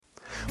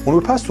When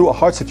we pass through a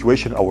hard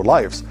situation in our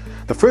lives,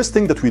 the first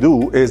thing that we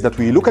do is that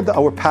we look at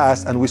our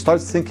past and we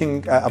start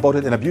thinking about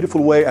it in a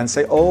beautiful way and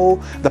say, oh,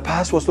 the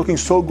past was looking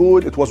so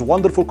good, it was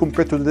wonderful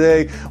compared to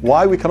today,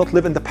 why we cannot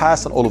live in the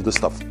past and all of this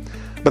stuff.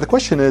 But the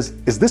question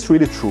is this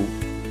really true?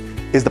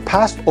 Is the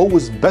past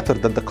always better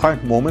than the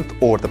current moment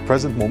or the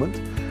present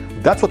moment?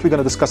 That's what we're going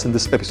to discuss in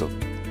this episode.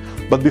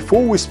 But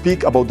before we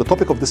speak about the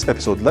topic of this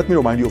episode, let me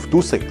remind you of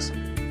two things.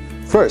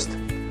 First,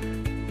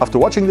 after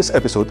watching this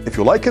episode, if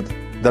you like it,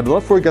 then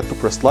don't forget to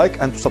press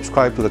like and to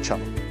subscribe to the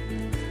channel.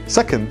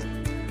 Second,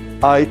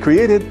 I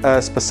created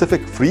a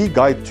specific free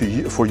guide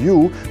for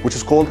you, which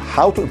is called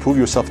How to Improve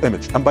Your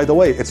Self-Image. And by the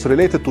way, it's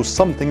related to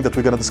something that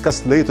we're going to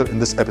discuss later in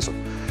this episode.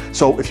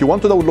 So if you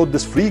want to download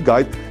this free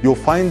guide, you'll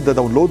find the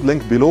download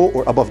link below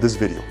or above this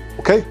video.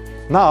 Okay?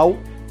 Now,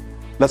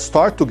 let's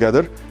start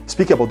together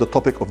speaking about the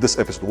topic of this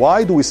episode.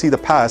 Why do we see the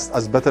past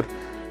as better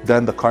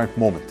than the current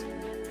moment?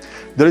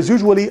 There is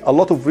usually a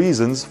lot of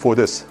reasons for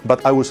this,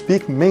 but I will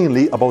speak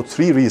mainly about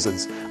three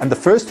reasons. And the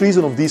first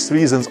reason of these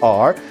reasons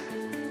are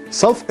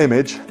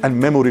self-image and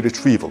memory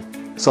retrieval.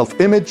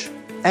 Self-image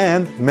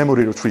and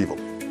memory retrieval.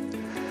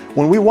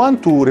 When we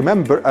want to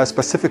remember a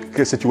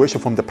specific situation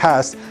from the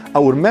past,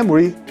 our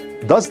memory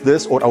does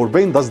this, or our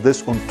brain does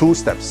this on two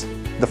steps.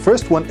 The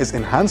first one is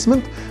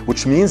enhancement,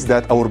 which means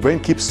that our brain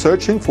keeps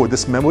searching for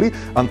this memory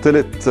until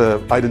it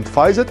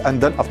identifies it,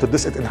 and then after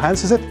this it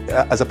enhances it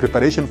as a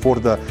preparation for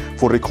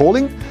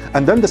recalling.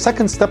 And then the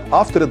second step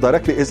after it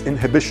directly is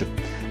inhibition.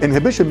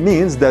 Inhibition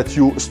means that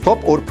you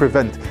stop or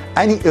prevent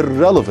any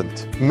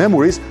irrelevant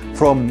memories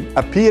from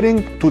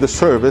appearing to the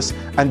surface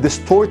and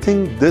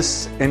distorting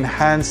this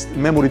enhanced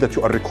memory that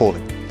you are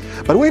recalling.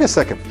 But wait a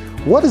second,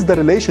 what is the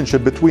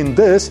relationship between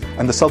this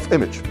and the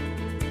self-image?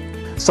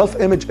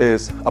 Self-image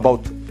is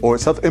about, or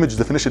self-image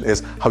definition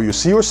is how you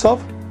see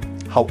yourself,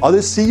 how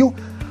others see you,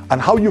 and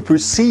how you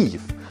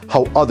perceive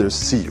how others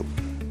see you.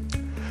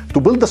 To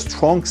build a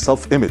strong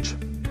self-image,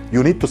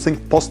 you need to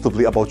think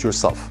positively about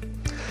yourself.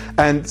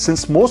 And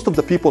since most of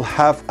the people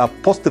have a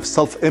positive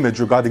self-image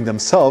regarding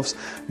themselves,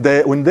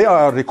 when they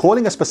are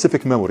recalling a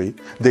specific memory,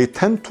 they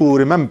tend to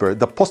remember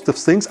the positive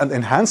things and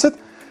enhance it,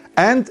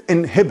 and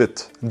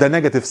inhibit the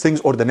negative things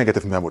or the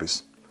negative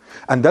memories.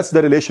 And that's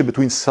the relation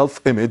between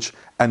self-image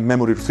and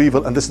memory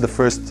retrieval, and this is the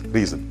first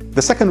reason.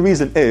 The second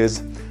reason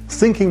is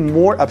thinking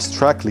more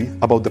abstractly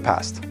about the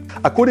past.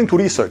 According to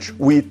research,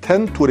 we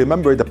tend to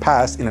remember the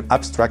past in an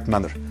abstract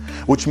manner,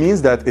 which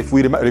means that if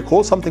we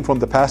recall something from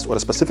the past or a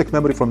specific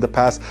memory from the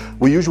past,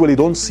 we usually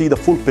don't see the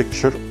full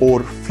picture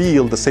or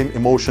feel the same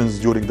emotions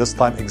during this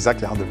time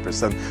exactly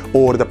 100%,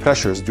 or the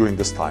pressures during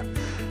this time.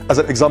 As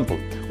an example,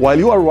 while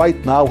you are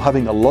right now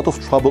having a lot of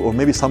trouble or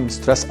maybe some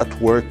stress at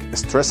work,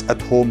 stress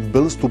at home,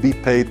 bills to be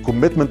paid,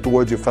 commitment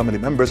towards your family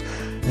members,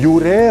 you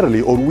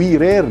rarely, or we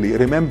rarely,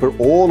 remember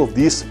all of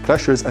these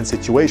pressures and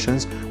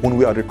situations when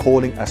we are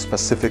recalling a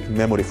specific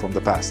memory from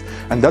the past.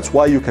 And that's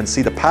why you can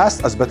see the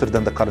past as better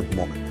than the current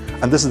moment.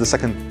 And this is the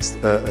second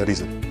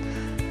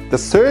reason. The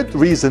third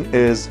reason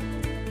is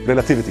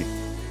relativity.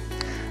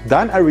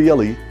 Dan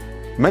Ariely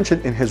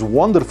mentioned in his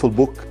wonderful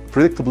book,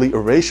 Predictably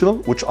Irrational,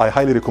 which I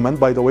highly recommend,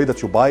 by the way,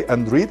 that you buy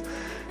and read.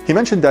 He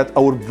mentioned that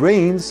our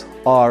brains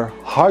are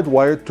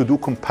hardwired to do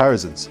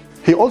comparisons.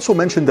 He also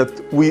mentioned that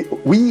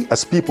we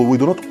as people, we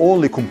do not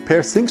only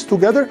compare things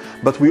together,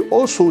 but we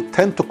also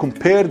tend to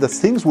compare the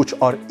things which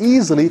are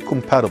easily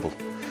comparable.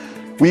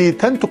 We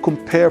tend to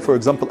compare, for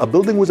example, a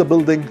building with a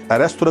building, a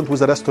restaurant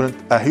with a restaurant,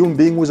 a human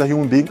being with a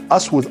human being,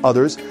 us with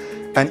others,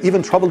 and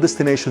even travel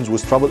destinations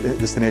with travel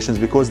destinations,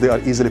 because they are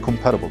easily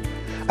comparable.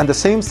 And the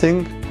same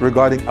thing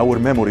regarding our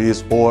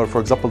memories, or for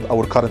example,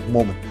 our current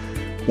moment.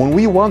 When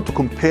we want to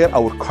compare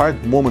our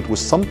current moment with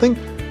something,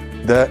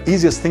 the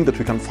easiest thing that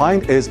we can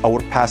find is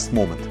our past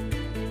moment.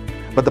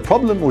 But the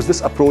problem with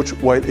this approach,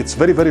 while it's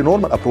very, very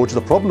normal approach,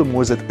 the problem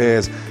with it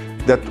is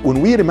that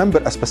when we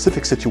remember a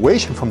specific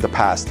situation from the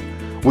past,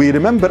 we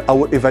remember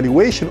our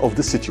evaluation of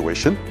this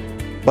situation,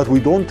 but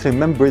we don't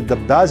remember the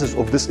basis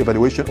of this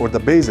evaluation, or the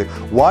basic.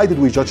 Why did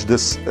we judge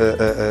this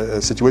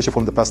situation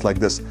from the past like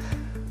this?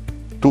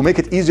 To make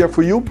it easier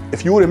for you,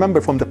 if you remember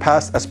from the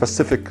past a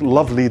specific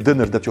lovely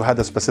dinner that you had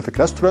at a specific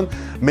restaurant,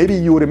 maybe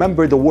you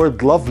remember the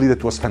word lovely,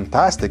 that was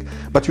fantastic,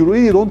 but you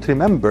really don't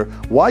remember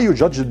why you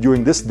judged it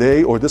during this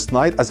day or this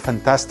night as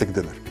fantastic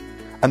dinner.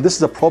 And this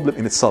is a problem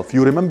in itself.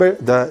 You remember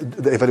the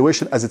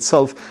evaluation as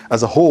itself,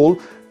 as a whole,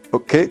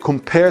 okay,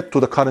 compared to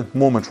the current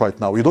moment right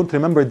now. You don't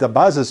remember the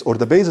basis or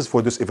the basis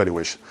for this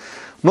evaluation.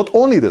 Not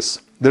only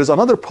this, there is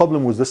another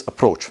problem with this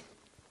approach.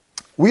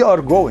 We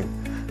are growing,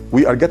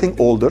 we are getting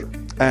older,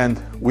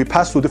 and we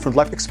pass through different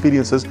life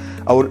experiences.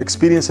 Our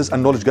experiences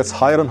and knowledge gets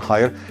higher and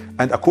higher,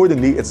 and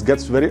accordingly it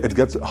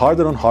gets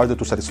harder and harder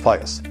to satisfy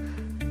us.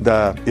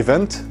 The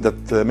event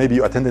that maybe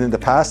you attended in the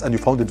past and you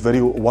found it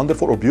very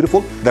wonderful or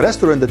beautiful, the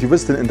restaurant that you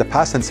visited in the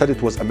past and said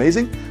it was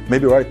amazing,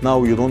 maybe right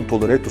now you don't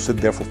tolerate to sit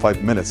there for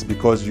 5 minutes,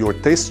 because your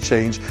tastes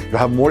change, you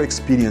have more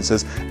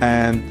experiences,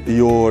 and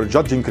your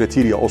judging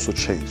criteria also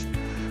changed.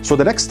 So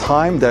the next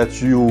time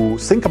that you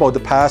think about the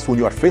past when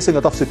you are facing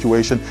a tough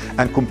situation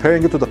and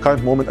comparing it to the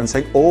current moment and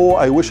saying, oh,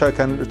 I wish I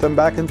can return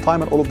back in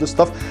time and all of this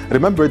stuff,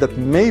 remember that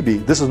maybe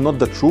this is not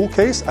the true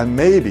case, and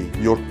maybe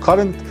your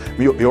current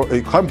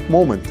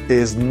moment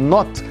is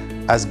not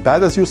as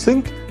bad as you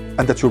think,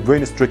 and that your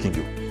brain is tricking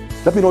you.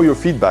 Let me know your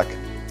feedback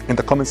in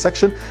the comment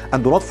section,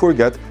 and do not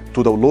forget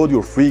to download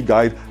your free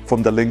guide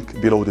from the link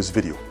below this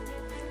video.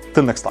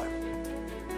 Till next time.